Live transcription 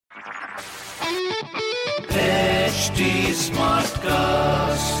HT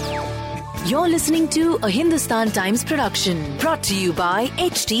Smartcast. You're listening to a Hindustan Times production brought to you by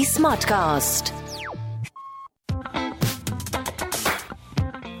HT Smartcast.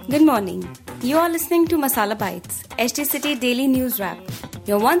 Good morning. You are listening to Masala Bites, HT City Daily News Wrap,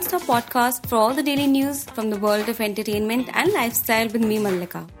 your one-stop podcast for all the daily news from the world of entertainment and lifestyle with me,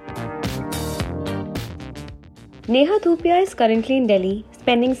 Mallika. Neha Dhupia is currently in Delhi,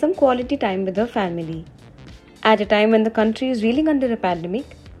 spending some quality time with her family. At a time when the country is reeling under a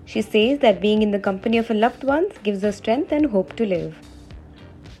pandemic, she says that being in the company of her loved ones gives her strength and hope to live.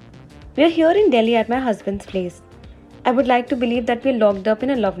 We are here in Delhi at my husband's place. I would like to believe that we are locked up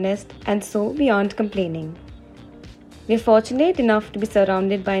in a love nest and so we aren't complaining. We are fortunate enough to be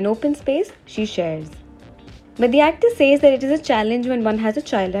surrounded by an open space, she shares. But the actor says that it is a challenge when one has a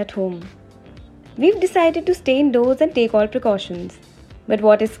child at home. We've decided to stay indoors and take all precautions. But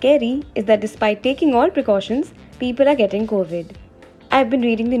what is scary is that despite taking all precautions, people are getting COVID. I've been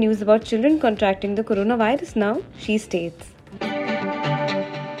reading the news about children contracting the coronavirus now, she states.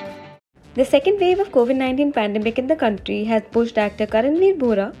 The second wave of COVID-19 pandemic in the country has pushed actor Karanveer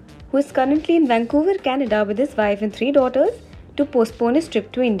Bohra, who is currently in Vancouver, Canada with his wife and 3 daughters, to postpone his trip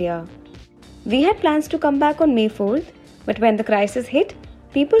to India. We had plans to come back on May 4th, but when the crisis hit,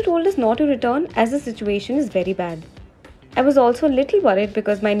 people told us not to return as the situation is very bad. I was also a little worried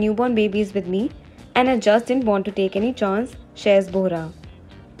because my newborn baby is with me and I just didn't want to take any chance, shares Bohra.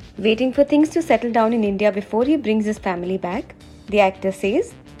 Waiting for things to settle down in India before he brings his family back, the actor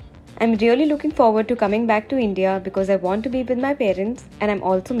says, I'm really looking forward to coming back to India because I want to be with my parents and I'm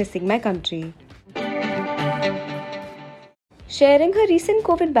also missing my country. Sharing her recent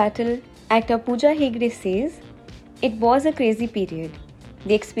COVID battle, actor Pooja Hegde says, it was a crazy period.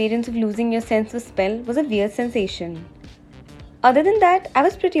 The experience of losing your sense of smell was a weird sensation. Other than that, I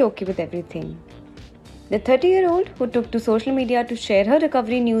was pretty okay with everything. The 30-year-old who took to social media to share her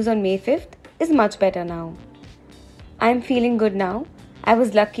recovery news on May 5th is much better now. I am feeling good now. I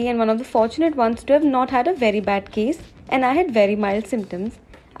was lucky and one of the fortunate ones to have not had a very bad case and I had very mild symptoms.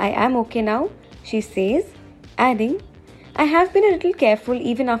 I am okay now, she says, adding, I have been a little careful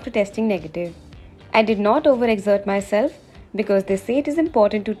even after testing negative. I did not overexert myself because they say it is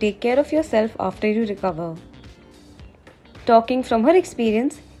important to take care of yourself after you recover. Talking from her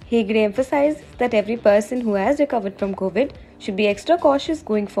experience, Hegde emphasizes that every person who has recovered from COVID should be extra cautious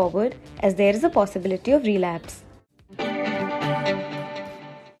going forward as there is a possibility of relapse.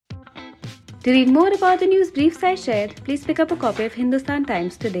 To read more about the news briefs I shared, please pick up a copy of Hindustan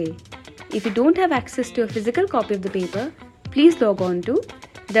Times today. If you don't have access to a physical copy of the paper, please log on to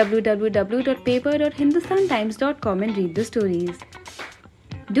www.paper.hindustantimes.com and read the stories.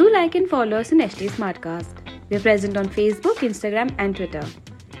 Do like and follow us on HT Smartcast. We are present on Facebook, Instagram and Twitter.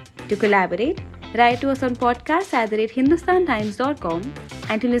 To collaborate, write to us on podcast@hindustantimes.com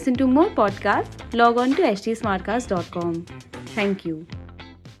and to listen to more podcasts, log on to htsmartcast.com. Thank you.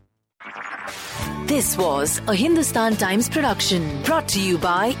 This was a Hindustan Times production brought to you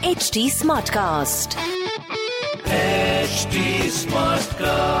by HT Smartcast. HT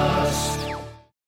Smartcast.